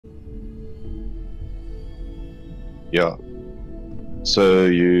Yeah. So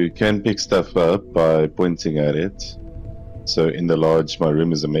you can pick stuff up by pointing at it. So in the lodge, my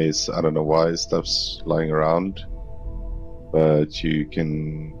room is a mess. I don't know why stuff's lying around, but you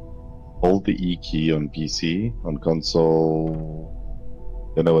can hold the E key on PC. On console,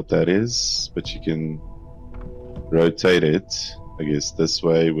 don't know what that is, but you can rotate it, I guess, this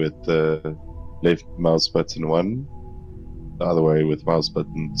way with the left mouse button 1, the other way with mouse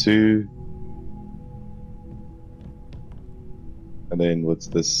button 2, and then what's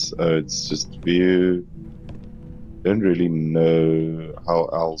this? Oh, it's just view. Don't really know how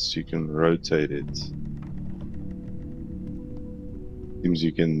else you can rotate it. Seems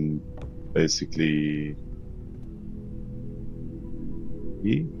you can basically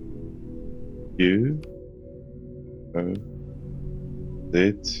E, Q, O,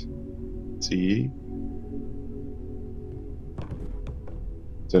 Z, C.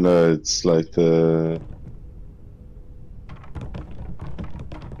 So no, it's like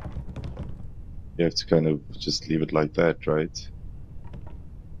you have to kind of just leave it like that, right?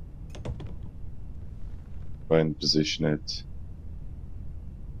 Try and position it.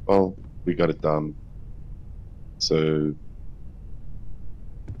 Well, we got it done. So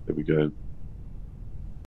there we go.